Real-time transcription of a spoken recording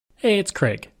Hey, it's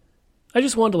Craig. I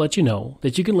just wanted to let you know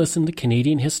that you can listen to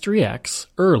Canadian History X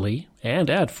early and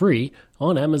ad-free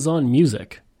on Amazon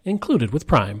Music, included with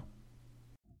Prime.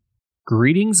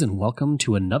 Greetings and welcome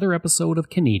to another episode of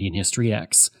Canadian History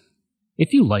X.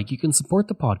 If you like, you can support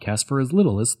the podcast for as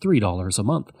little as $3 a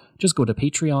month. Just go to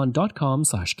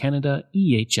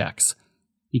patreon.com/CanadaEHX.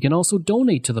 You can also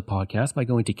donate to the podcast by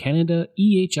going to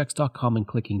CanadaEHX.com and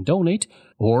clicking donate,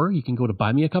 or you can go to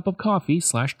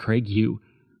buymeacupofcoffee/CraigU.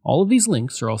 All of these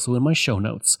links are also in my show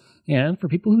notes, and for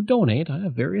people who donate, I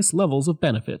have various levels of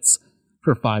benefits.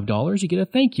 For $5, you get a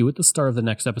thank you at the start of the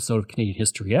next episode of Canadian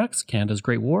History X, Canada's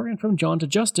Great War, and from John to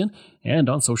Justin, and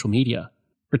on social media.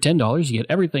 For $10, you get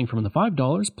everything from the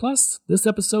 $5, plus this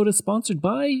episode is sponsored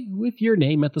by, with your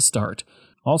name at the start.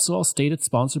 Also, I'll state it's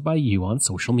sponsored by you on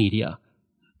social media.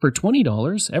 For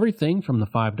 $20, everything from the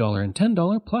 $5 and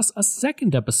 $10, plus a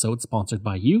second episode sponsored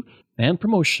by you, and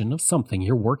promotion of something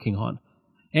you're working on.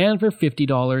 And for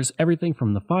 $50, everything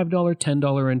from the $5,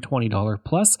 $10, and $20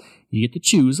 plus, you get to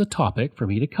choose a topic for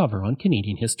me to cover on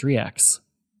Canadian History X.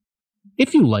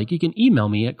 If you like, you can email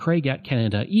me at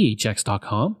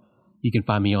craig@CanadaEHX.com. You can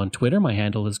find me on Twitter. My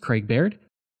handle is Craig Baird,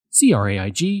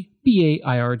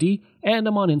 CraigBaird, and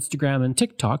I'm on Instagram and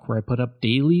TikTok where I put up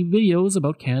daily videos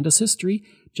about Canada's history.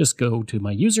 Just go to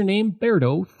my username,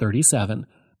 Bairdo37.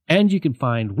 And you can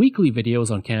find weekly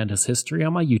videos on Canada's history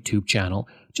on my YouTube channel.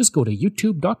 Just go to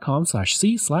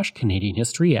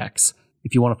youtube.com/c/CanadianHistoryX.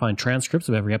 If you want to find transcripts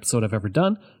of every episode I've ever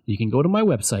done, you can go to my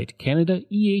website,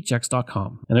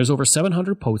 CanadaEHX.com. And there's over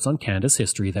 700 posts on Canada's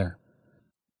history there.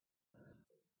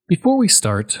 Before we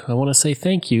start, I want to say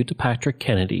thank you to Patrick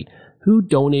Kennedy, who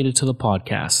donated to the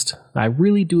podcast. I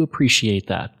really do appreciate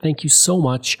that. Thank you so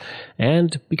much.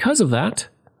 And because of that,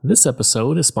 this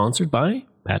episode is sponsored by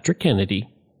Patrick Kennedy.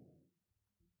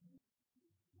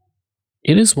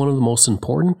 It is one of the most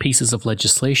important pieces of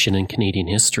legislation in Canadian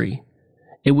history.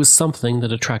 It was something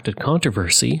that attracted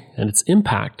controversy, and its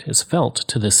impact is felt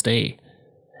to this day.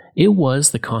 It was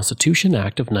the Constitution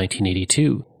Act of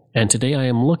 1982, and today I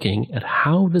am looking at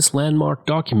how this landmark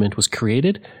document was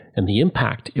created and the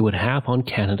impact it would have on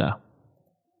Canada.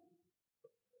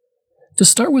 To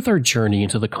start with our journey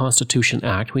into the Constitution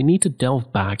Act, we need to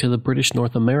delve back to the British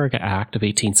North America Act of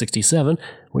 1867,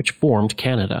 which formed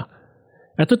Canada.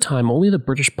 At the time, only the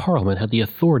British Parliament had the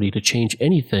authority to change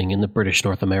anything in the British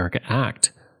North America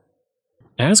Act.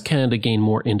 As Canada gained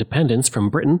more independence from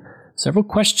Britain, several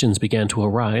questions began to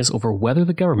arise over whether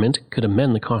the government could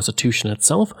amend the Constitution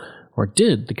itself, or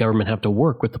did the government have to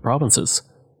work with the provinces?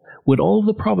 Would all of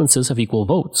the provinces have equal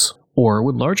votes, or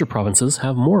would larger provinces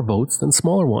have more votes than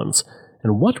smaller ones?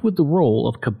 And what would the role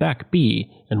of Quebec be,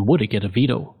 and would it get a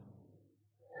veto?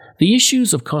 The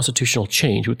issues of constitutional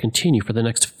change would continue for the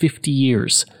next 50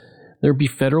 years. There would be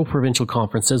federal provincial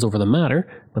conferences over the matter,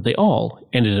 but they all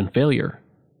ended in failure.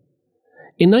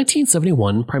 In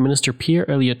 1971, Prime Minister Pierre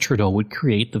Elliott Trudeau would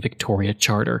create the Victoria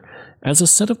Charter as a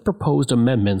set of proposed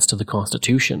amendments to the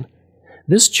Constitution.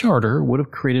 This charter would have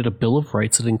created a Bill of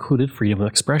Rights that included freedom of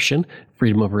expression,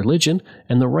 freedom of religion,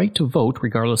 and the right to vote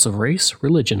regardless of race,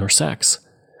 religion, or sex.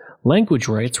 Language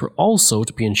rights were also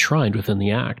to be enshrined within the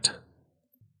Act.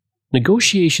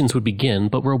 Negotiations would begin,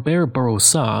 but Robert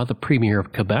Bourassa, the Premier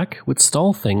of Quebec, would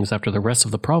stall things after the rest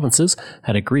of the provinces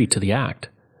had agreed to the Act.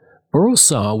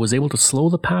 Bourassa was able to slow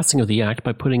the passing of the Act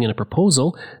by putting in a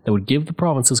proposal that would give the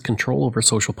provinces control over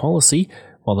social policy,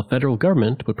 while the federal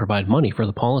government would provide money for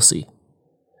the policy.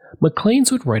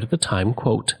 Maclean's would write at the time,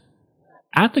 quote,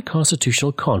 "At the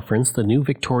Constitutional Conference, the new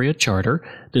Victoria Charter,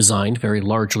 designed very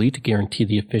largely to guarantee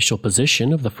the official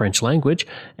position of the French language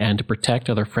and to protect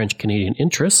other French-Canadian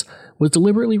interests, was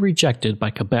deliberately rejected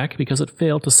by Quebec because it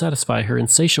failed to satisfy her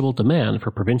insatiable demand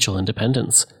for provincial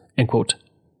independence." End quote.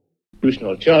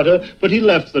 Constitutional Charter, but he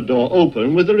left the door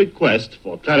open with a request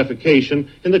for clarification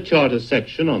in the Charter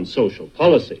section on social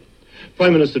policy.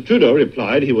 Prime Minister Trudeau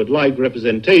replied he would like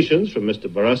representations from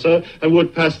Mr. Bourassa and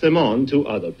would pass them on to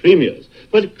other premiers.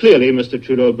 But clearly Mr.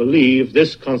 Trudeau believed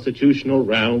this constitutional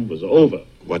round was over.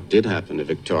 What did happen to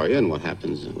Victoria, and what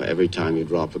happens every time you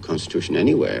draw up a constitution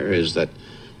anywhere, is that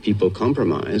people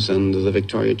compromise, and the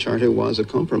Victoria Charter was a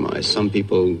compromise. Some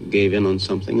people gave in on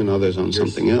something and others on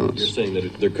something else. You're saying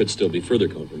that there could still be further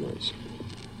compromise?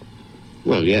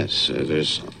 Well, yes.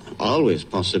 There's always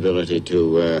possibility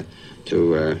to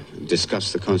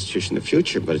discuss the Constitution in the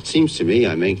future, but it seems to me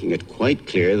I'm making it quite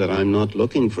clear that I'm not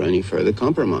looking for any further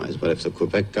compromise. But if the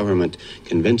Quebec government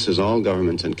convinces all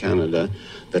governments in Canada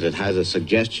that it has a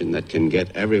suggestion that can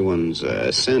get everyone's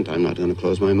assent, I'm not going to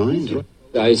close my mind.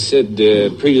 I said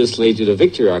previously to the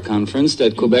Victoria Conference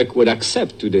that Quebec would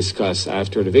accept to discuss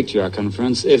after the Victoria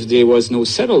Conference if there was no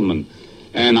settlement.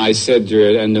 And I said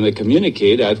in the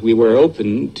communique that we were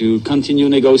open to continue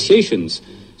negotiations.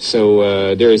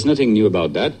 So there is nothing new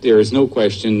about that. There is no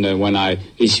question when I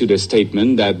issued a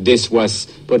statement that this was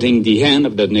putting the end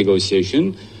of the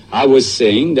negotiation. I was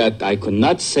saying that I could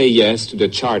not say yes to the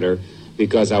charter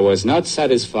because I was not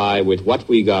satisfied with what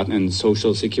we got in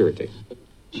Social Security.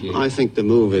 I think the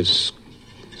move is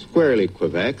squarely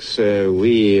Quebec's.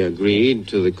 We agreed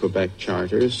to the Quebec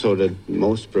Charter, so that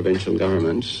most provincial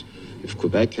governments, if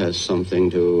Quebec has something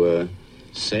to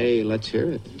say, let's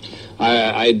hear it.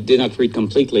 I did not read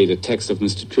completely the text of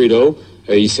Mr. Trudeau.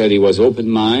 He said he was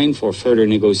open-minded for further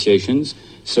negotiations,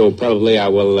 so probably I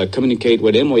will communicate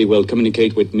with him, or he will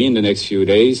communicate with me in the next few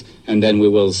days, and then we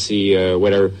will see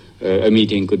whether a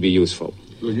meeting could be useful.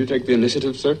 Will you take the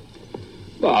initiative, sir?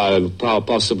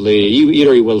 Possibly.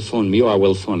 Either he will phone me or I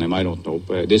will phone him. I don't know.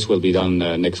 This will be done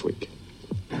next week.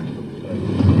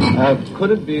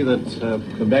 Could it be that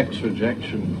Quebec's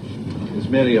rejection is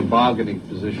merely a bargaining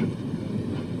position?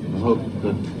 I hope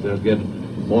that they'll get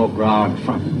more ground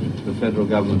from the federal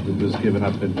government that was given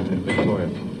up in Victoria.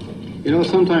 You know,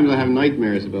 sometimes I have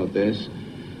nightmares about this.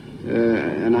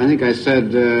 And I think I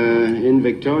said in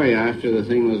Victoria after the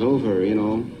thing was over, you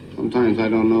know, sometimes I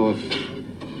don't know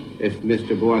if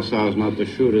Mr. Bourassa is not the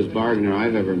shrewdest bargainer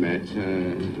I've ever met.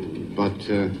 But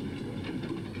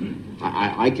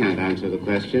I can't answer the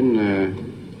question.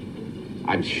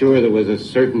 I'm sure there was a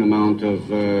certain amount of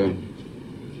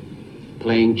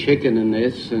playing chicken in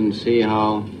this and see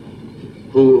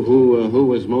who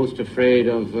was most afraid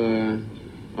of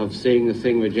seeing the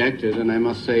thing rejected. And I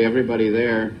must say everybody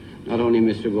there, not only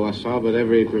Mr. Bourassa, but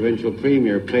every provincial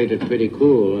premier played it pretty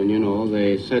cool. And, you know,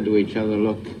 they said to each other,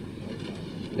 look,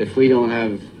 if we don't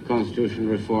have constitutional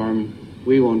reform,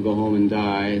 we won't go home and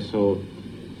die. So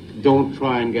don't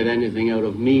try and get anything out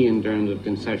of me in terms of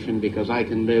concession, because I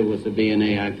can live with the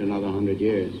BNA Act another 100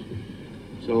 years.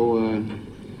 So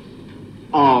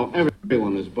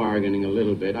everyone was bargaining a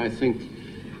little bit. I think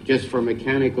just for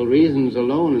mechanical reasons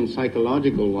alone and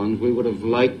psychological ones, we would have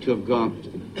liked to have got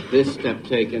this step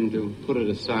taken to put it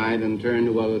aside and turn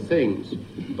to other things.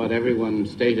 But everyone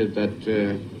stated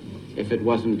that if it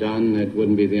wasn't done, it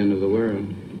wouldn't be the end of the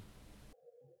world.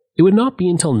 It would not be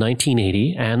until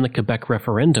 1980 and the Quebec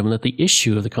referendum that the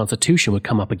issue of the Constitution would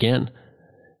come up again.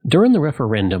 During the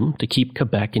referendum to keep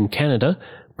Quebec in Canada,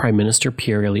 Prime Minister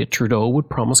Pierre Elliott Trudeau would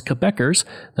promise Quebecers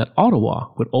that Ottawa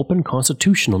would open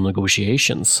constitutional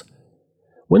negotiations.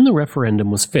 When the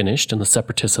referendum was finished and the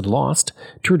separatists had lost,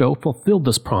 Trudeau fulfilled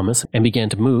this promise and began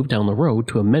to move down the road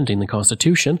to amending the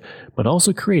Constitution, but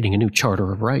also creating a new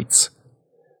Charter of Rights.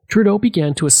 Trudeau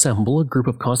began to assemble a group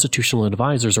of constitutional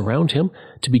advisors around him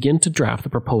to begin to draft the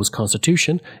proposed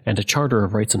Constitution and a Charter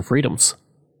of Rights and Freedoms.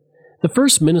 The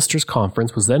first Ministers'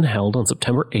 Conference was then held on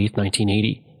September 8,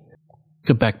 1980.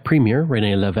 Quebec Premier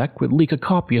René Lévesque would leak a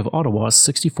copy of Ottawa's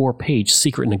 64-page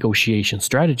secret negotiation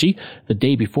strategy the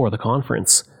day before the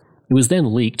conference. It was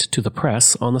then leaked to the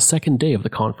press on the second day of the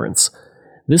conference.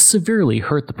 This severely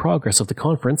hurt the progress of the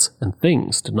conference, and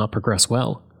things did not progress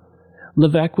well.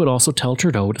 Lévesque would also tell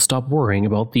Trudeau to stop worrying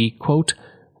about the, quote,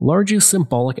 largely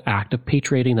symbolic act of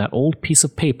patriating that old piece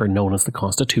of paper known as the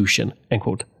Constitution, end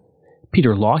quote.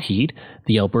 Peter Lougheed,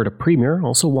 the Alberta Premier,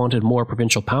 also wanted more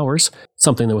provincial powers,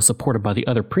 something that was supported by the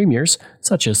other premiers,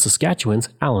 such as Saskatchewan's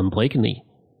Alan Blakeney.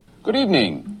 Good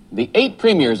evening. The 8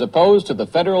 premiers opposed to the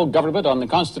federal government on the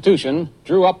Constitution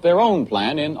drew up their own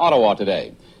plan in Ottawa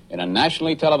today. In a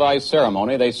nationally televised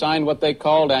ceremony, they signed what they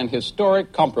called an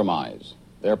historic compromise.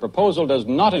 Their proposal does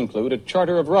not include a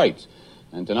Charter of Rights,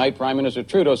 and tonight Prime Minister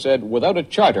Trudeau said without a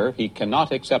charter he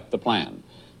cannot accept the plan.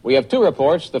 We have 2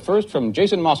 reports, the first from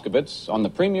Jason Moskowitz on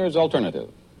the Premier's alternative.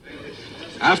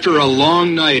 After a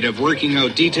long night of working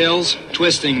out details,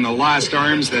 twisting the last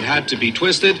arms that had to be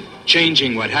twisted,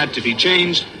 changing what had to be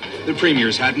changed, the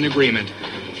Premiers had an agreement.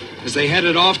 As they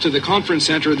headed off to the conference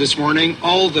center this morning,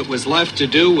 all that was left to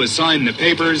do was sign the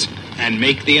papers and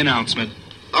make the announcement.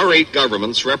 Our 8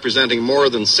 governments, representing more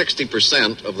than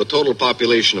 60% of the total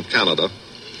population of Canada,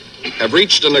 have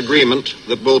reached an agreement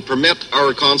that will permit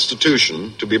our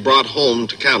Constitution to be brought home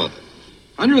to Canada.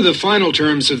 Under the final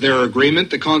terms of their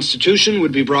agreement, the Constitution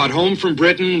would be brought home from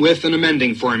Britain with an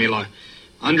amending formula.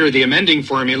 Under the amending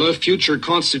formula, future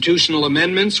constitutional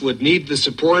amendments would need the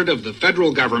support of the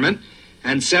federal government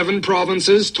and 7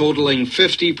 provinces totaling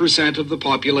 50% of the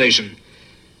population.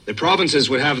 The provinces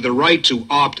would have the right to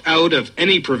opt out of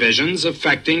any provisions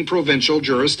affecting provincial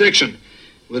jurisdiction,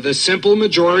 with a simple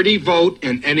majority vote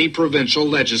in any provincial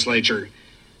legislature.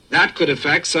 That could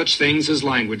affect such things as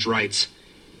language rights.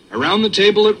 Around the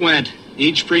table it went.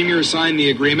 Each premier signed the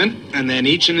agreement, and then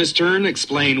each in his turn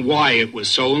explained why it was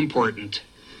so important.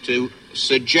 To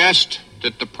suggest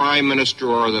that the Prime Minister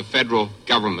or the federal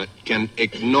government can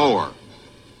ignore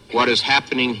what is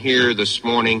happening here this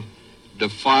morning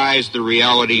defies the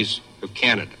realities of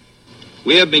Canada.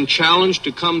 We have been challenged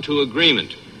to come to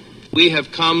agreement. We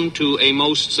have come to a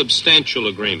most substantial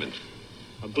agreement.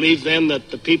 I believe then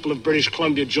that the people of British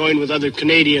Columbia join with other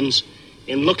Canadians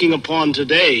in looking upon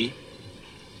today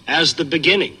as the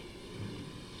beginning,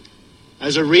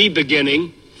 as a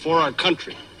re-beginning for our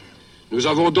country. Nous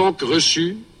avons donc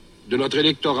reçu de notre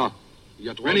électorat.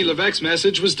 René Lévesque's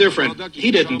message was different.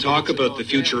 He didn't talk about the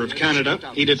future of Canada.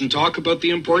 He didn't talk about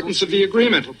the importance of the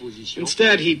agreement.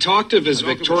 Instead, he talked of his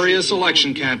victorious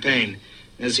election campaign,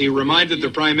 as he reminded the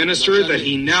Prime Minister that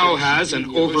he now has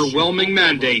an overwhelming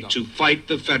mandate to fight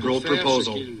the federal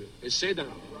proposal.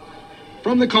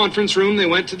 From the conference room, they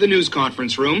went to the news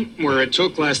conference room, where it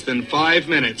took less than 5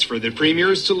 minutes for the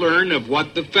premiers to learn of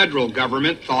what the federal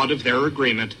government thought of their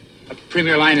agreement.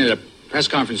 Premier Lyon, at a press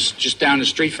conference just down the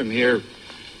street from here,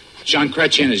 Jean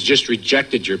Chrétien has just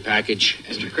rejected your package.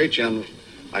 Mr. Chrétien,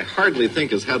 I hardly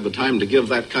think has had the time to give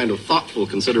that kind of thoughtful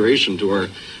consideration to our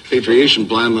patriation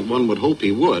plan that one would hope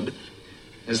he would.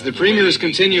 As the premiers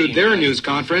continued their news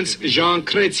conference, Jean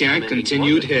Chrétien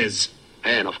continued his.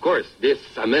 And, of course, this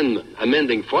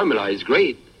amending formula is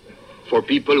great for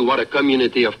people who want a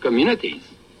community of communities,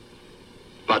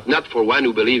 but not for one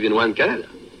who believe in one Canada.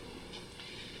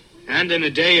 And in a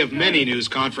day of many news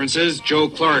conferences, Joe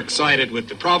Clark sided with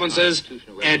the provinces,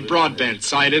 Ed Broadbent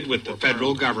sided with the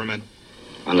federal government.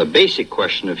 On the basic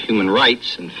question of human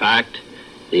rights, in fact,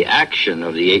 the action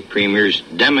of the 8 premiers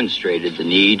demonstrated the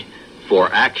need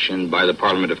for action by the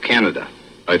Parliament of Canada.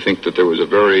 I think that there was a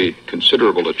very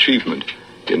considerable achievement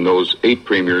in those 8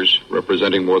 premiers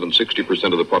representing more than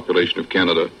 60% of the population of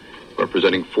Canada,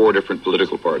 representing 4 different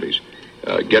political parties,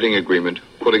 getting agreement,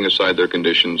 putting aside their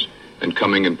conditions, and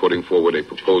coming and putting forward a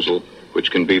proposal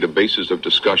which can be the basis of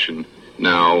discussion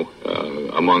now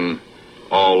among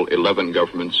all 11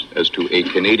 governments as to a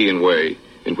Canadian way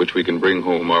in which we can bring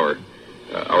home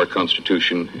our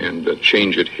Constitution and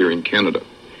change it here in Canada.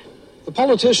 The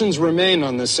politicians remain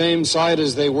on the same side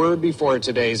as they were before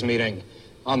today's meeting.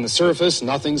 On the surface,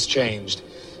 nothing's changed.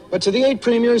 But to the 8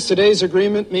 premiers, today's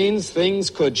agreement means things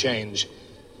could change.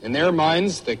 In their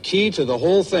minds, the key to the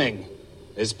whole thing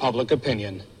is public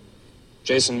opinion.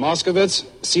 Jason Moskowitz,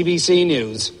 CBC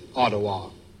News,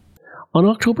 Ottawa. On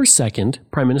October 2nd,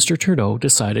 Prime Minister Trudeau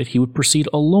decided he would proceed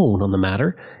alone on the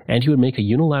matter, and he would make a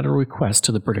unilateral request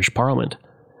to the British Parliament.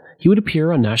 He would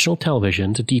appear on national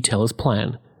television to detail his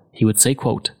plan. He would say,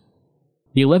 quote,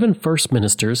 "The 11 First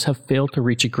Ministers have failed to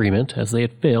reach agreement as they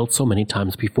had failed so many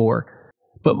times before.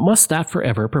 But must that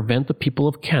forever prevent the people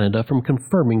of Canada from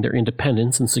confirming their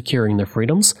independence and securing their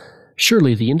freedoms?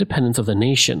 Surely the independence of the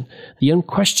nation, the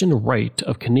unquestioned right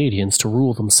of Canadians to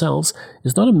rule themselves,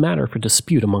 is not a matter for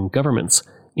dispute among governments.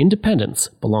 Independence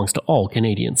belongs to all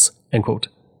Canadians." End quote.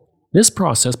 This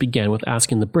process began with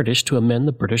asking the British to amend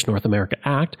the British North America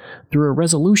Act through a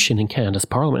resolution in Canada's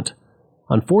Parliament.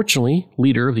 Unfortunately,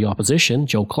 Leader of the Opposition,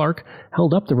 Joe Clark,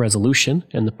 held up the resolution,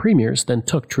 and the premiers then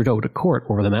took Trudeau to court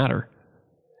over the matter.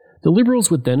 The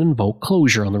Liberals would then invoke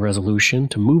closure on the resolution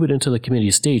to move it into the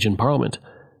committee stage in Parliament.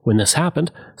 When this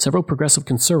happened, several progressive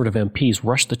Conservative MPs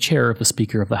rushed the chair of the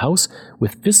Speaker of the House,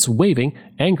 with fists waving,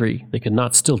 angry they could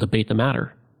not still debate the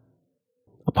matter.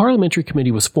 A parliamentary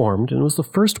committee was formed, and was the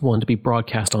first one to be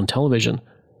broadcast on television.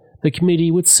 The committee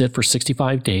would sit for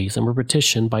 65 days and were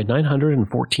petitioned by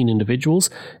 914 individuals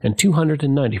and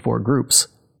 294 groups.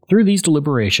 Through these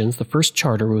deliberations, the first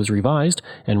charter was revised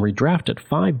and redrafted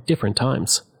 5 different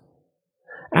times.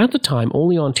 At the time,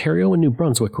 only Ontario and New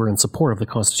Brunswick were in support of the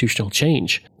constitutional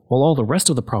change, while all the rest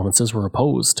of the provinces were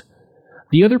opposed.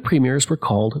 The other premiers were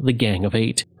called the Gang of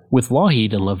 8, with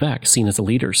Lougheed and Lévesque seen as the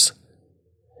leaders.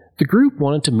 The group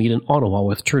wanted to meet in Ottawa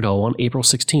with Trudeau on April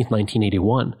 16,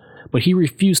 1981, but he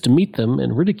refused to meet them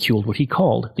and ridiculed what he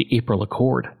called the April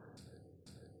Accord.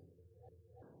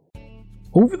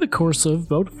 Over the course of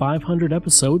about 500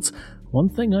 episodes, one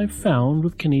thing I've found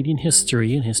with Canadian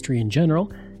history and history in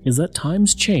general is that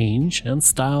times change and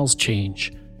styles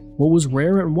change. What was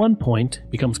rare at one point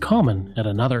becomes common at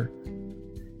another.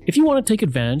 If you want to take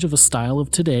advantage of the style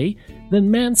of today,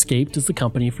 then Manscaped is the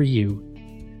company for you.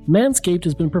 Manscaped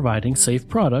has been providing safe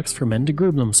products for men to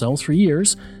groom themselves for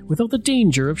years without the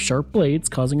danger of sharp blades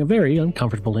causing a very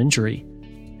uncomfortable injury.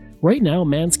 Right now,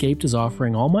 Manscaped is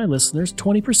offering all my listeners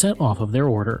 20% off of their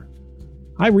order.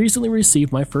 I recently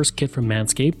received my first kit from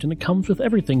Manscaped, and it comes with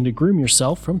everything to groom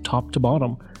yourself from top to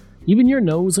bottom. Even your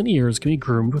nose and ears can be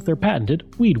groomed with their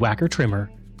patented Weed Whacker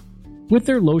trimmer. With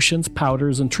their lotions,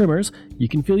 powders, and trimmers, you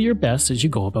can feel your best as you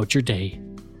go about your day.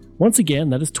 Once again,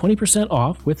 that is 20%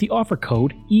 off with the offer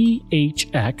code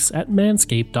EHX at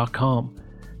manscaped.com.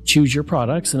 Choose your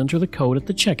products and enter the code at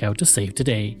the checkout to save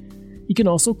today. You can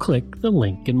also click the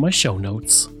link in my show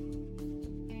notes.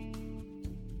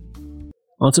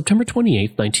 On September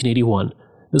 28, 1981,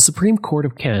 the Supreme Court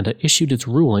of Canada issued its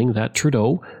ruling that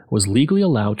Trudeau was legally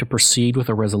allowed to proceed with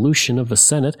a resolution of the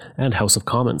Senate and House of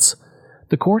Commons.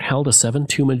 The court held a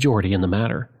 7-2 majority in the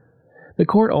matter. The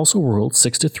court also ruled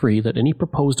 6-3 that any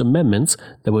proposed amendments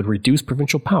that would reduce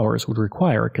provincial powers would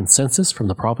require a consensus from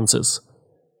the provinces.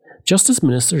 Justice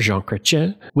Minister Jean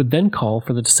Chrétien would then call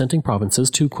for the dissenting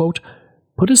provinces to, quote,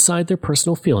 put aside their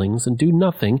personal feelings and do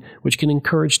nothing which can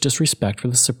encourage disrespect for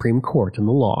the Supreme Court and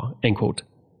the law, end quote.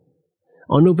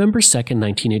 On November 2,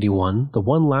 1981, the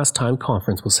one last time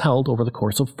conference was held over the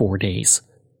course of 4 days.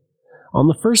 On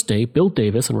the first day, Bill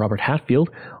Davis and Robert Hatfield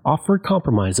offered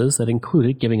compromises that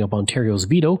included giving up Ontario's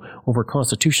veto over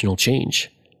constitutional change.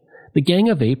 The Gang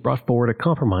of Eight brought forward a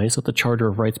compromise that the Charter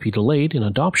of Rights be delayed in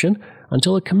adoption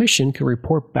until a commission could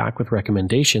report back with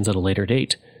recommendations at a later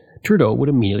date. Trudeau would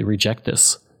immediately reject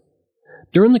this.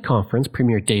 During the conference,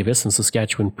 Premier Davis and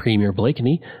Saskatchewan Premier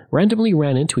Blakeney randomly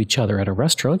ran into each other at a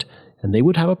restaurant, and they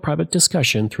would have a private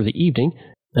discussion through the evening,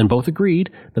 and both agreed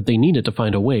that they needed to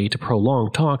find a way to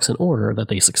prolong talks in order that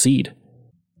they succeed.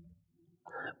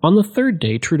 On the third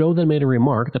day, Trudeau then made a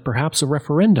remark that perhaps a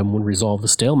referendum would resolve the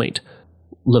stalemate.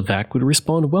 Lévesque would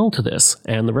respond well to this,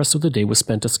 and the rest of the day was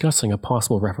spent discussing a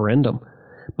possible referendum.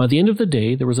 By the end of the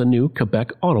day, there was a new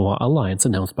Quebec-Ottawa alliance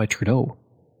announced by Trudeau.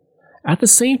 At the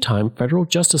same time, Federal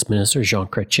Justice Minister Jean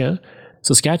Chrétien,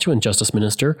 Saskatchewan Justice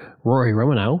Minister Rory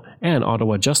Romanow, and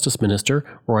Ottawa Justice Minister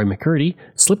Roy McCurdy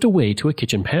slipped away to a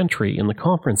kitchen pantry in the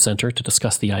conference centre to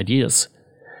discuss the ideas.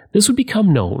 This would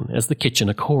become known as the Kitchen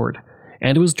Accord,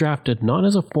 and it was drafted not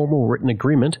as a formal written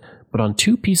agreement, but on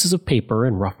 2 pieces of paper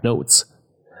and rough notes.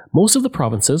 Most of the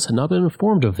provinces had not been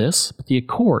informed of this, but the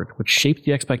accord would shape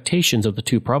the expectations of the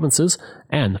 2 provinces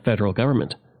and the federal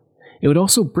government. It would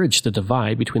also bridge the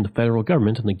divide between the federal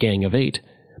government and the Gang of Eight,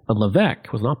 but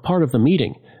Lévesque was not part of the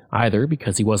meeting, either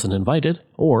because he wasn't invited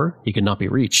or he could not be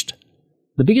reached.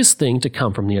 The biggest thing to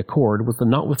come from the accord was the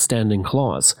notwithstanding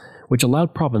clause, which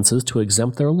allowed provinces to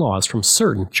exempt their laws from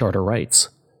certain charter rights.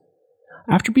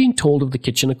 After being told of the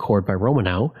Kitchen Accord by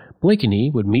Romanow,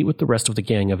 Blakeney would meet with the rest of the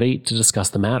Gang of Eight to discuss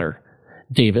the matter.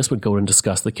 Davis would go and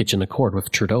discuss the Kitchen Accord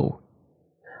with Trudeau.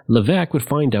 Lévesque would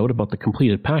find out about the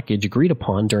completed package agreed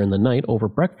upon during the night over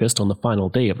breakfast on the final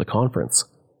day of the conference.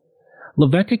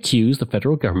 Lévesque accused the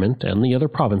federal government and the other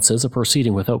provinces of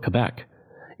proceeding without Quebec.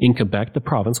 In Quebec, the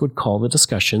province would call the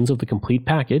discussions of the complete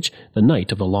package the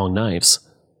Night of the Long Knives.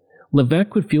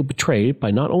 Lévesque would feel betrayed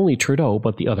by not only Trudeau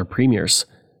but the other premiers.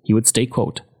 He would state,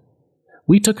 quote,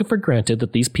 "We took it for granted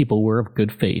that these people were of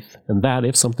good faith, and that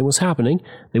if something was happening,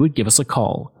 they would give us a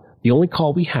call. The only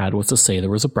call we had was to say there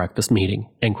was a breakfast meeting,"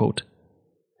 end quote.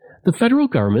 The federal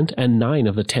government and 9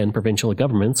 of the 10 provincial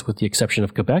governments, with the exception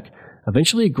of Quebec,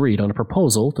 eventually agreed on a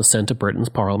proposal to send to Britain's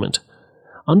Parliament.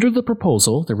 Under the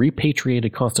proposal, the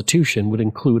repatriated constitution would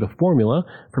include a formula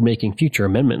for making future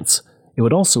amendments. It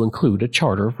would also include a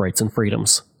Charter of Rights and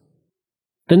Freedoms.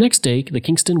 The next day, the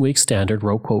Kingston Whig Standard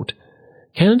wrote, quote,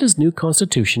 "Canada's new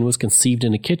constitution was conceived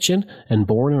in a kitchen and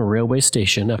born in a railway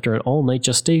station after an all-night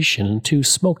gestation in 2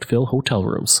 smoke-filled hotel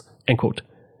rooms," end quote.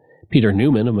 Peter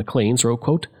Newman of Maclean's wrote,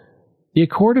 quote, "The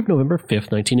Accord of November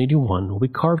 5, 1981 will be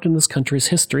carved in this country's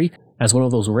history as one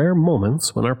of those rare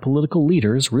moments when our political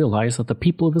leaders realize that the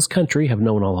people of this country have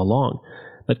known all along,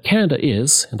 that Canada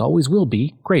is, and always will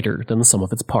be, greater than the sum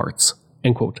of its parts,"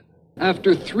 end quote.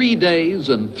 After 3 days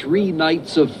and 3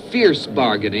 nights of fierce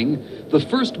bargaining, the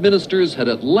First Ministers had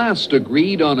at last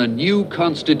agreed on a new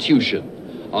constitution,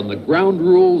 on the ground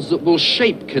rules that will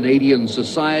shape Canadian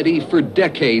society for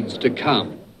decades to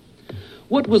come.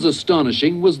 What was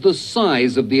astonishing was the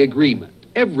size of the agreement.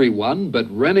 Everyone but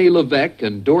René Lévesque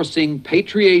endorsing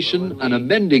patriation, an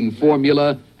amending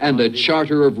formula, and a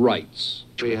Charter of Rights.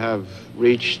 We have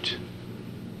reached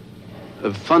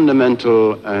a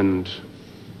fundamental and,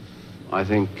 I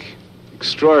think,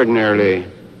 extraordinarily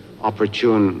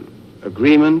opportune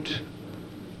agreement,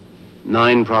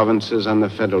 9 provinces and the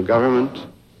federal government.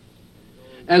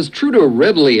 As Trudeau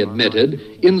readily admitted,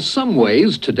 in some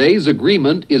ways today's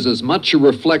agreement is as much a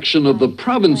reflection of the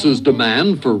province's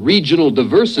demand for regional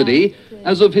diversity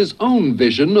as of his own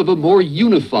vision of a more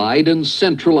unified and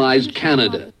centralized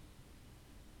Canada.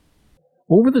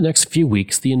 Over the next few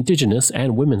weeks, the Indigenous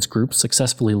and women's groups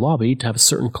successfully lobbied to have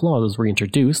certain clauses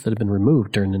reintroduced that had been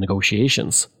removed during the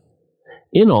negotiations.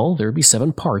 In all, there would be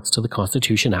 7 parts to the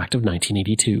Constitution Act of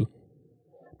 1982.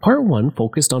 Part 1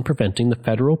 focused on preventing the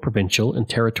federal, provincial, and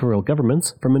territorial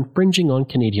governments from infringing on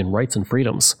Canadian rights and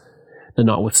freedoms. The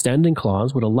Notwithstanding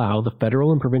Clause would allow the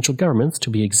federal and provincial governments to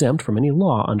be exempt from any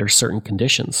law under certain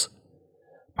conditions.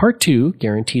 Part 2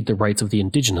 guaranteed the rights of the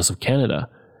Indigenous of Canada.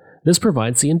 This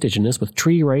provides the Indigenous with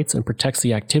treaty rights and protects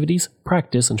the activities,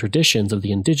 practice, and traditions of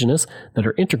the Indigenous that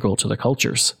are integral to their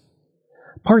cultures.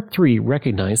 Part 3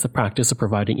 recognized the practice of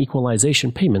providing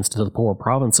equalization payments to the poor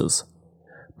provinces.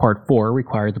 Part 4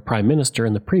 required the Prime Minister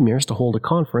and the Premiers to hold a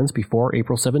conference before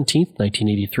April 17,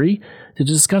 1983, to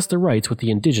discuss the rights with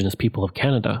the Indigenous people of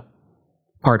Canada.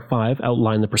 Part 5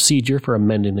 outlined the procedure for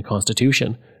amending the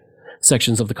Constitution.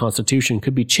 Sections of the Constitution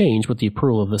could be changed with the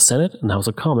approval of the Senate and House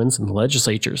of Commons and the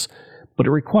legislatures, but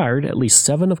it required at least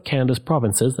 7 of Canada's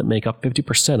provinces that make up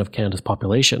 50% of Canada's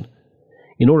population.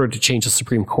 In order to change the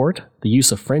Supreme Court, the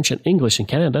use of French and English in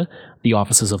Canada, the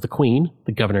offices of the Queen,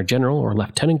 the Governor-General or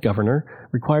Lieutenant Governor,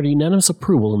 required unanimous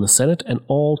approval in the Senate and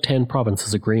all 10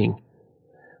 provinces agreeing.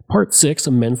 Part 6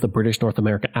 amends the British North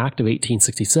America Act of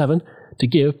 1867 to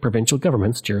give provincial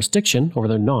governments jurisdiction over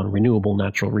their non-renewable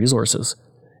natural resources,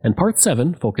 and Part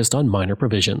 7 focused on minor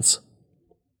provisions.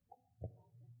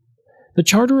 The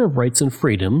Charter of Rights and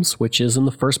Freedoms, which is in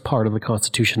the first part of the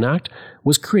Constitution Act,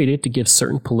 was created to give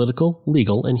certain political,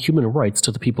 legal, and human rights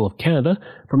to the people of Canada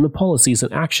from the policies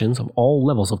and actions of all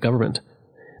levels of government.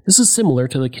 This is similar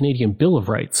to the Canadian Bill of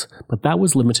Rights, but that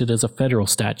was limited as a federal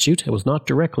statute and was not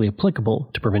directly applicable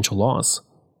to provincial laws.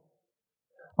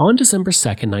 On December 2,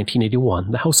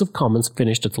 1981, the House of Commons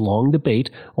finished its long debate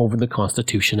over the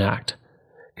Constitution Act.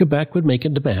 Quebec would make a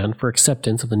demand for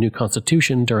acceptance of the new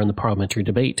Constitution during the parliamentary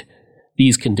debate.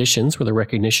 These conditions were the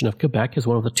recognition of Quebec as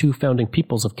one of the 2 founding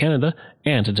peoples of Canada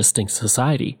and a distinct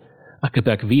society, a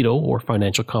Quebec veto or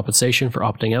financial compensation for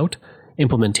opting out,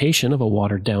 implementation of a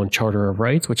watered-down Charter of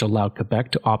Rights which allowed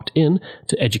Quebec to opt in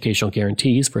to educational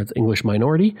guarantees for its English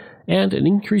minority, and an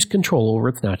increased control over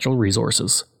its natural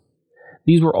resources.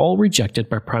 These were all rejected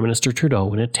by Prime Minister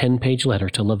Trudeau in a 10-page letter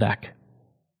to Lévesque.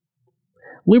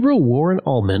 Liberal Warren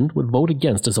Almond would vote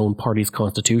against his own party's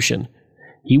constitution.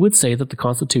 He would say that the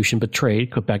Constitution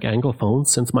betrayed Quebec Anglophones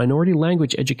since minority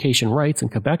language education rights in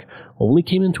Quebec only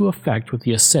came into effect with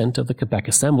the assent of the Quebec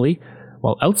Assembly,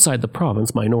 while outside the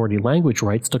province minority language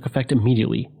rights took effect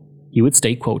immediately. He would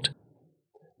state, quote,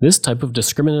 "This type of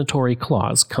discriminatory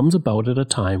clause comes about at a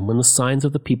time when the signs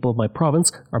of the people of my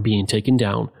province are being taken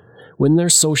down, when their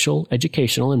social,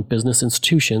 educational, and business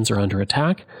institutions are under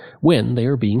attack, when they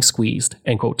are being squeezed."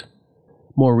 End quote.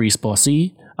 Maurice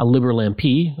Bossy, a Liberal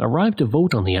MP, arrived to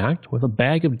vote on the act with a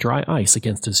bag of dry ice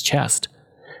against his chest.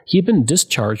 He had been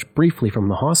discharged briefly from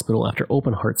the hospital after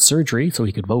open-heart surgery so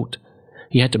he could vote.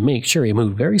 He had to make sure he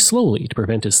moved very slowly to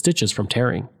prevent his stitches from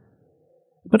tearing.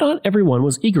 But not everyone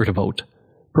was eager to vote.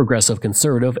 Progressive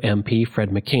Conservative MP Fred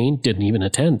McCain didn't even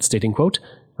attend, stating, quote,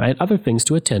 "I had other things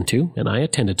to attend to, and I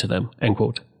attended to them." End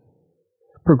quote.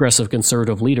 Progressive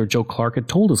Conservative leader Joe Clark had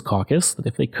told his caucus that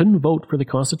if they couldn't vote for the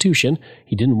Constitution,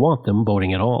 he didn't want them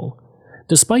voting at all.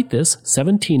 Despite this,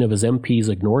 17 of his MPs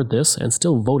ignored this and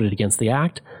still voted against the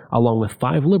act, along with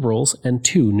 5 Liberals and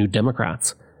 2 New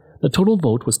Democrats. The total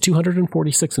vote was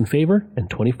 246 in favor and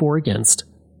 24 against.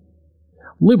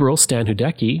 Liberal Stan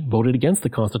Hudecki voted against the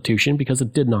Constitution because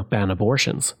it did not ban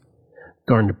abortions.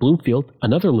 Gardner Bloomfield,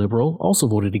 another Liberal, also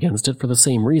voted against it for the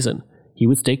same reason. He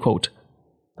would state, quote,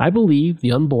 "I believe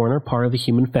the unborn are part of the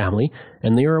human family,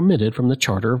 and they are omitted from the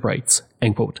Charter of Rights."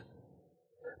 End quote.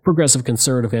 Progressive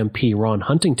Conservative MP Ron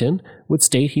Huntington would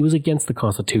state he was against the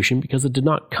Constitution because it did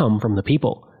not come from the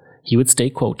people. He would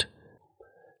state, quote,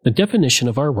 "The definition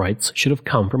of our rights should have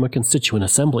come from a constituent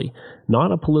assembly,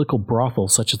 not a political brothel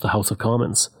such as the House of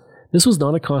Commons. This was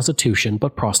not a constitution,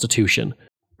 but prostitution,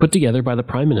 put together by the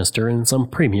Prime Minister and some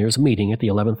premiers meeting at the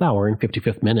 11th hour and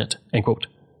 55th minute." End quote.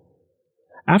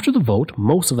 After the vote,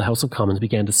 most of the House of Commons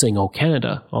began to sing O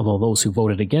Canada, although those who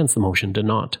voted against the motion did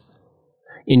not.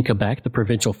 In Quebec, the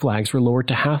provincial flags were lowered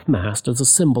to half-mast as a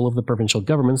symbol of the provincial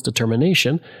government's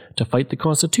determination to fight the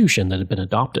Constitution that had been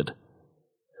adopted.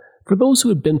 For those who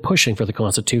had been pushing for the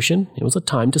Constitution, it was a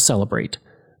time to celebrate.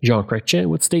 Jean Chrétien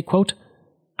would state, quote,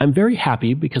 "I'm very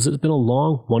happy because it's been a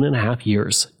long 1.5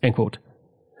 years." End quote.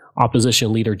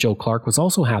 Opposition leader Joe Clark was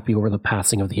also happy over the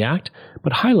passing of the act,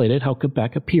 but highlighted how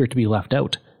Quebec appeared to be left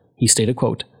out. He stated,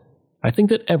 quote, "I think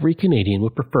that every Canadian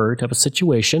would prefer to have a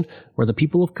situation where the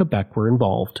people of Quebec were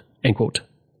involved." End quote.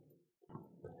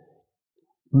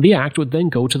 The act would then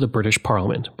go to the British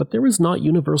Parliament, but there was not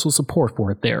universal support for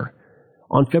it there.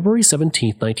 On February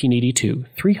 17, 1982,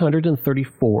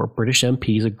 334 British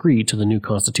MPs agreed to the new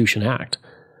Constitution Act.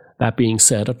 That being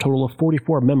said, a total of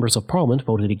 44 members of Parliament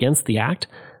voted against the Act,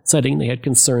 citing they had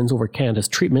concerns over Canada's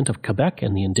treatment of Quebec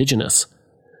and the Indigenous.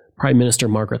 Prime Minister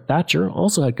Margaret Thatcher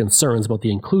also had concerns about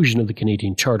the inclusion of the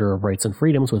Canadian Charter of Rights and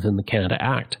Freedoms within the Canada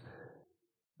Act.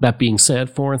 That being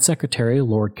said, Foreign Secretary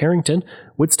Lord Carrington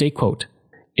would state, quote,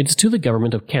 "It is to the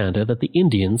Government of Canada that the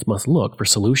Indians must look for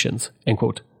solutions," end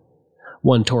quote.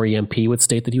 One Tory MP would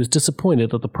state that he was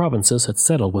disappointed that the provinces had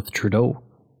settled with Trudeau.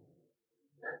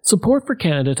 Support for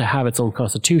Canada to have its own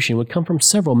constitution would come from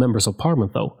several members of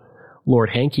Parliament, though.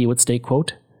 Lord Hankey would state,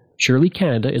 quote, "Surely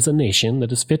Canada is a nation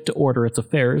that is fit to order its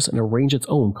affairs and arrange its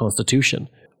own constitution.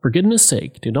 For goodness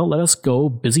sake, do not let us go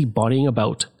busy-bodying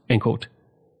about," end quote.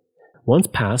 Once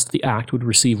passed, the Act would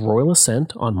receive royal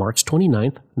assent on March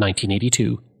 29,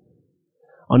 1982.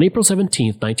 On April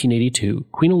 17, 1982,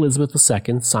 Queen Elizabeth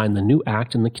II signed the new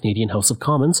Act in the Canadian House of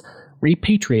Commons,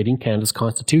 repatriating Canada's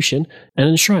Constitution and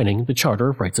enshrining the Charter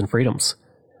of Rights and Freedoms.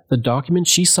 The document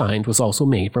she signed was also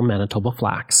made from Manitoba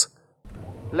flax.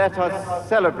 Let us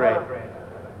celebrate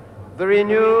the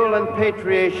renewal and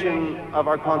patriation of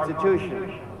our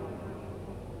Constitution,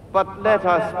 but let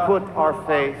us put our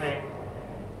faith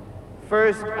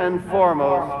first and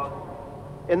foremost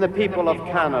in the people of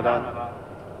Canada,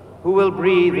 who will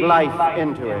breathe life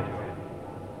into it.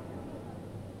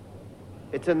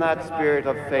 It's in that spirit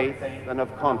of faith and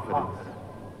of confidence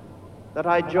that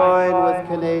I join with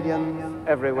Canadians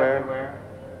everywhere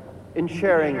in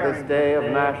sharing this day of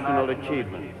national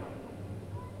achievement.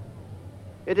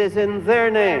 It is in their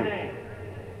name,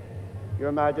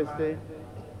 Your Majesty,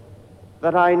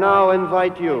 that I now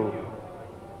invite you,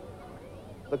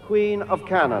 the Queen of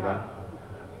Canada,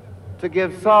 to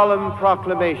give solemn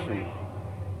proclamation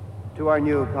to our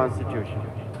new Constitution.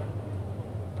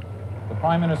 The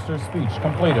Prime Minister's speech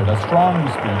completed, a strong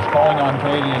speech calling on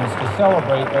Canadians to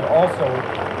celebrate, but also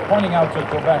pointing out to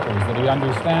Quebecers that he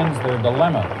understands their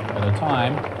dilemma at a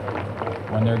time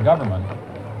when their government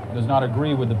does not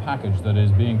agree with the package that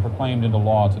is being proclaimed into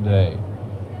law today.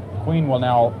 The Queen will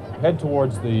now head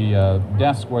towards the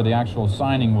desk where the actual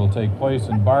signing will take place,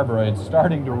 and Barbara, it's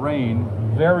starting to rain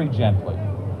very gently.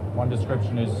 One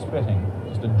description is spitting,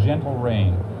 just a gentle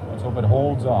rain. Let's hope it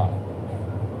holds off.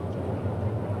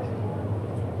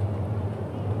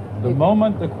 The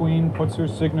moment the Queen puts her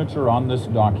signature on this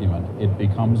document, it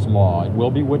becomes law. It will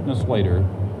be witnessed later.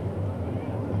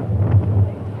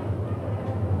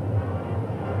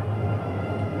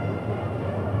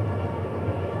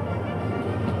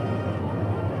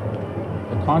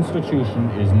 The Constitution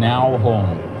is now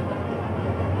home.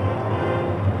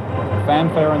 A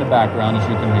fanfare in the background, as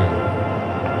you can hear.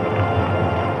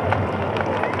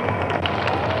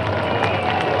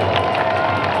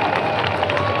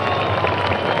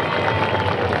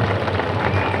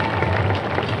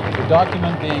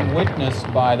 Document being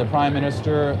witnessed by the Prime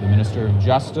Minister, the Minister of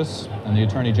Justice, and the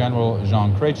Attorney General,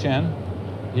 Jean Chrétien.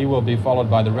 He will be followed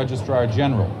by the Registrar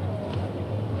General,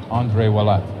 André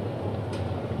Ouellet.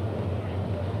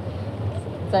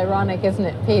 It's ironic, isn't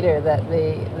it, Peter, that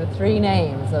the three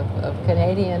names of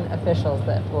Canadian officials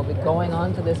that will be going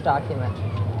on to this document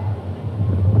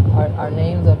are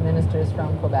names of ministers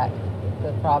from Quebec,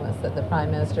 the province that the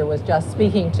Prime Minister was just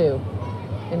speaking to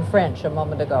in French a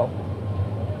moment ago.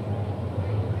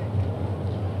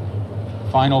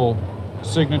 Final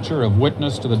signature of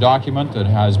witness to the document that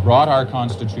has brought our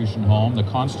Constitution home, the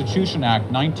Constitution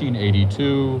Act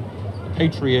 1982, the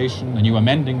patriation, the new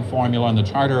amending formula, and the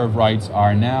Charter of Rights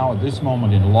are now, at this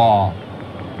moment, in law.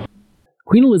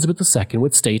 Queen Elizabeth II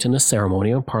would state in a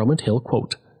ceremony on Parliament Hill,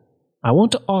 quote, "I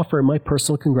want to offer my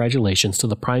personal congratulations to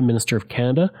the Prime Minister of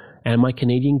Canada and my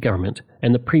Canadian government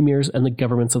and the premiers and the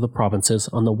governments of the provinces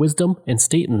on the wisdom and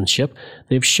statesmanship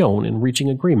they have shown in reaching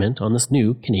agreement on this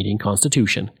new Canadian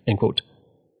Constitution," end quote.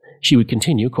 She would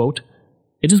continue, quote,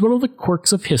 "It is one of the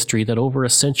quirks of history that over a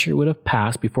century would have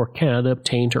passed before Canada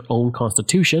obtained her own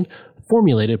constitution,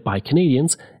 formulated by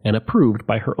Canadians and approved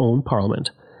by her own Parliament.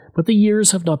 But the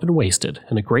years have not been wasted,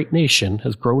 and a great nation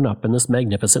has grown up in this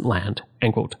magnificent land,"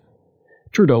 end quote.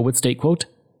 Trudeau would state, quote,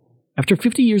 "After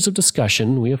 50 years of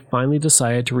discussion, we have finally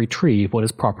decided to retrieve what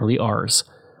is properly ours.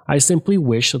 I simply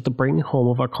wish that the bringing home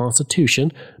of our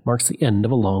Constitution marks the end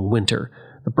of a long winter,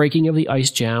 the breaking of the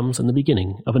ice jams, and the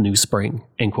beginning of a new spring,"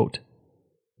 end quote.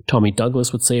 Tommy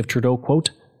Douglas would say of Trudeau,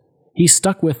 quote, "He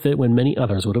stuck with it when many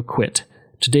others would have quit.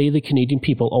 Today the Canadian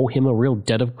people owe him a real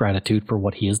debt of gratitude for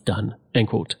what he has done," end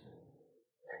quote.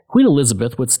 Queen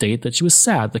Elizabeth would state that she was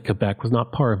sad that Quebec was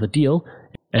not part of the deal,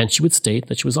 and she would state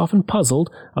that she was often puzzled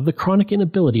of the chronic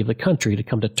inability of the country to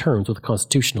come to terms with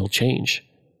constitutional change.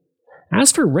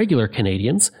 As for regular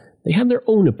Canadians, they had their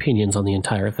own opinions on the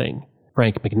entire thing.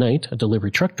 Frank McKnight, a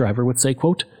delivery truck driver, would say,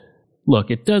 quote,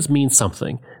 Look, it does mean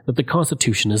something that the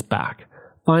Constitution is back.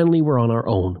 Finally, we're on our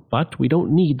own, but we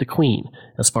don't need the Queen.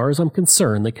 As far as I'm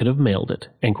concerned, they could have mailed it."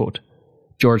 End quote.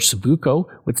 George Sabuco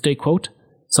would state, quote,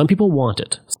 "Some people want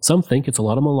it. Some think it's a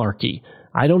lot of malarkey.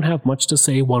 I don't have much to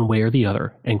say one way or the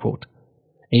other." End quote.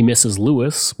 A Mrs.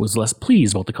 Lewis was less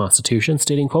pleased about the Constitution,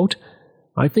 stating, quote,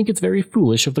 "I think it's very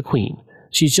foolish of the Queen.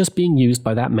 She's just being used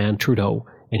by that man Trudeau,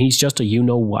 and he's just a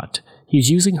you-know-what. He's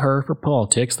using her for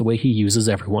politics the way he uses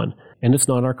everyone, and it's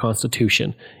not our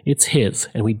Constitution. It's his,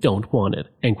 and we don't want it."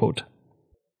 End quote.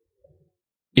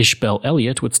 Ishbel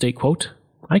Elliott would state, quote,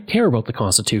 "I care about the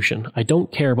Constitution. I don't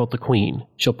care about the Queen.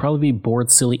 She'll probably be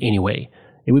bored silly anyway.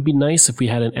 It would be nice if we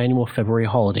had an annual February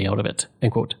holiday out of it."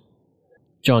 End quote.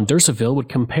 John Durseville would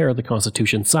compare the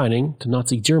Constitution signing to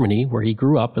Nazi Germany, where he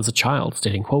grew up as a child,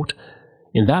 stating, quote,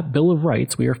 "In that Bill of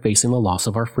Rights we are facing the loss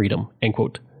of our freedom." End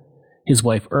quote. His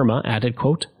wife Irma added,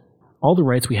 quote, "All the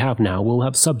rights we have now will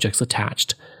have subjects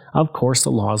attached. Of course, the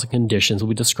laws and conditions will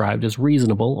be described as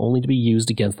reasonable only to be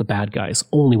used against the bad guys,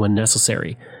 only when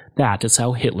necessary. That is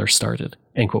how Hitler started."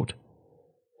 End quote.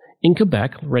 In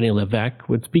Quebec, René Lévesque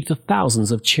would speak to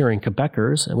thousands of cheering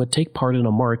Quebecers and would take part in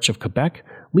a march of Quebec,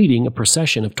 leading a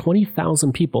procession of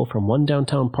 20,000 people from one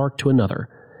downtown park to another.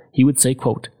 He would say,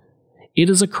 quote, "It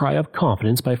is a cry of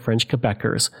confidence by French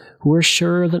Quebecers, who are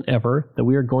surer than ever that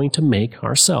we are going to make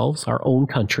ourselves our own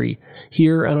country,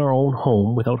 here in our own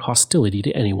home without hostility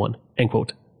to anyone." End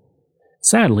quote.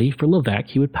 Sadly, for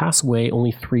Lévesque, he would pass away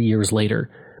only 3 years later,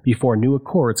 before new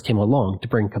accords came along to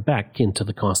bring Quebec into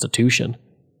the Constitution.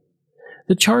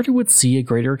 The Charter would see a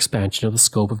greater expansion of the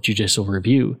scope of judicial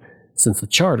review, since the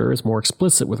Charter is more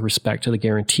explicit with respect to the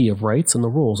guarantee of rights and the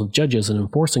roles of judges in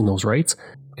enforcing those rights,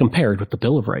 compared with the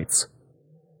Bill of Rights.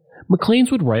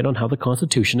 Maclean's would write on how the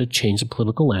Constitution had changed the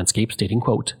political landscape, stating,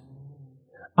 quote,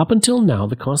 "Up until now,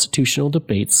 the constitutional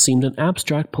debates seemed an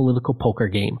abstract political poker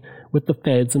game, with the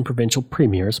feds and provincial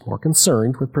premiers more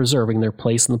concerned with preserving their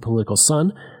place in the political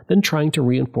sun than trying to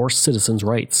reinforce citizens'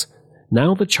 rights.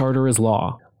 Now the Charter is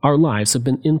law. Our lives have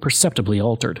been imperceptibly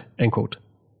altered." End quote.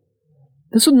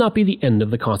 This would not be the end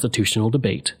of the constitutional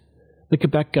debate. The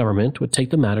Quebec government would take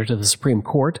the matter to the Supreme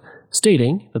Court,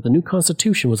 stating that the new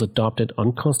constitution was adopted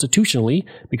unconstitutionally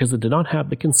because it did not have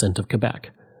the consent of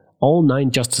Quebec. All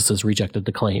 9 justices rejected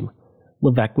the claim.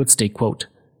 Lévesque would state, quote,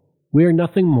 "We are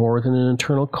nothing more than an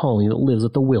internal colony that lives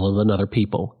at the will of another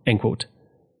people." End quote.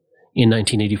 In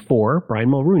 1984, Brian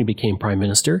Mulroney became Prime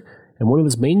Minister, and one of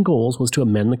his main goals was to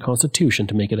amend the Constitution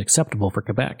to make it acceptable for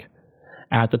Quebec.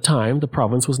 At the time, the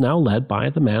province was now led by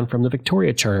the man from the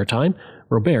Victoria Charter time,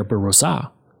 Robert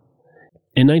Bourassa.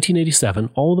 In 1987,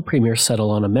 all the premiers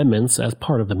settled on amendments as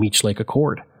part of the Meech Lake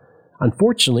Accord.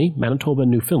 Unfortunately, Manitoba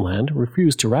and Newfoundland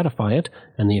refused to ratify it,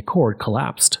 and the accord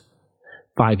collapsed.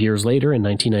 5 years later, in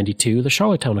 1992, the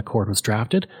Charlottetown Accord was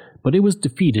drafted, but it was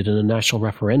defeated in a national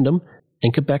referendum,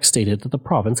 and Quebec stated that the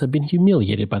province had been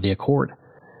humiliated by the accord.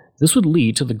 This would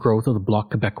lead to the growth of the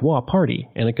Bloc Québécois party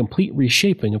and a complete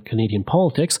reshaping of Canadian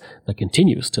politics that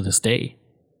continues to this day.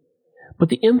 But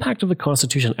the impact of the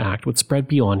Constitution Act would spread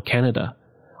beyond Canada.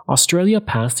 Australia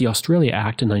passed the Australia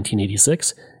Act in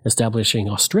 1986, establishing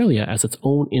Australia as its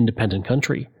own independent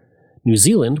country. New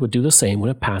Zealand would do the same when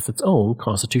it passed its own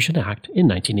Constitution Act in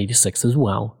 1986 as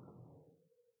well.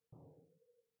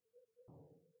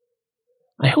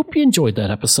 I hope you enjoyed that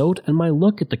episode and my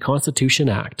look at the Constitution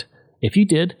Act. If you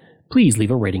did, please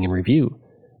leave a rating and review.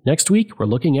 Next week, we're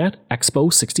looking at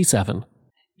Expo 67.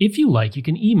 If you like, you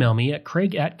can email me at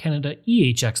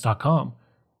craig@canadaehx.com.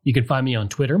 You can find me on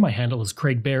Twitter. My handle is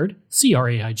Craig Baird,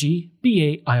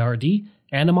 CraigBaird,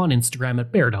 and I'm on Instagram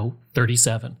at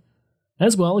Bairdo37.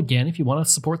 As well, again, if you want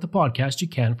to support the podcast, you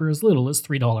can for as little as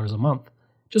 $3 a month.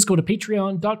 Just go to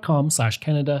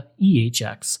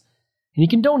patreon.com/CanadaEHX. And you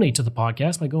can donate to the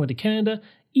podcast by going to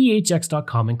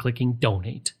CanadaEHX.com and clicking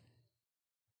Donate.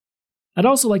 I'd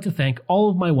also like to thank all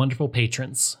of my wonderful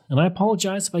patrons, and I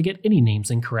apologize if I get any names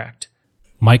incorrect.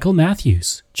 Michael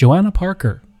Matthews, Joanna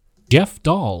Parker, Jeff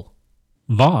Dahl,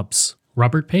 Vobs,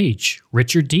 Robert Page,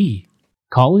 Richard D.,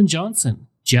 Colin Johnson,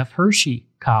 Jeff Hershey,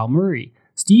 Kyle Murray,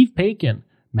 Steve Pakin,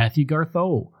 Matthew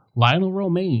Gartho, Lionel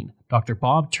Romaine, Dr.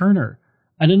 Bob Turner,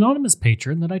 an anonymous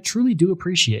patron that I truly do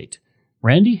appreciate,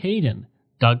 Randy Hayden,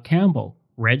 Doug Campbell,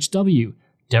 Reg W.,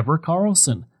 Deborah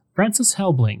Carlson, Francis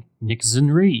Helbling, Nick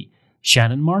Zinri,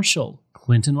 Shannon Marshall,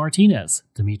 Clinton Martinez,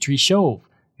 Dimitri Chauve,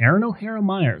 Aaron O'Hara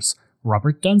Myers,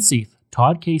 Robert Dunseith,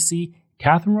 Todd Casey,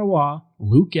 Catherine Roy,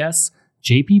 Luke S.,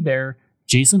 JP Bear,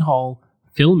 Jason Hall,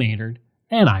 Phil Maynard,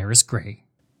 and Iris Gray.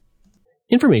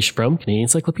 Information from Canadian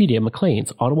Encyclopedia,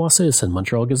 Maclean's, Ottawa Citizen,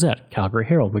 Montreal Gazette, Calgary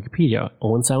Herald, Wikipedia,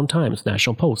 Owen Sound Times,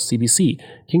 National Post, CBC,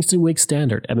 Kingston Whig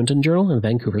Standard, Edmonton Journal, and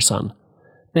Vancouver Sun.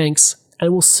 Thanks,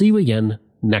 and we'll see you again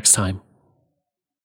next time.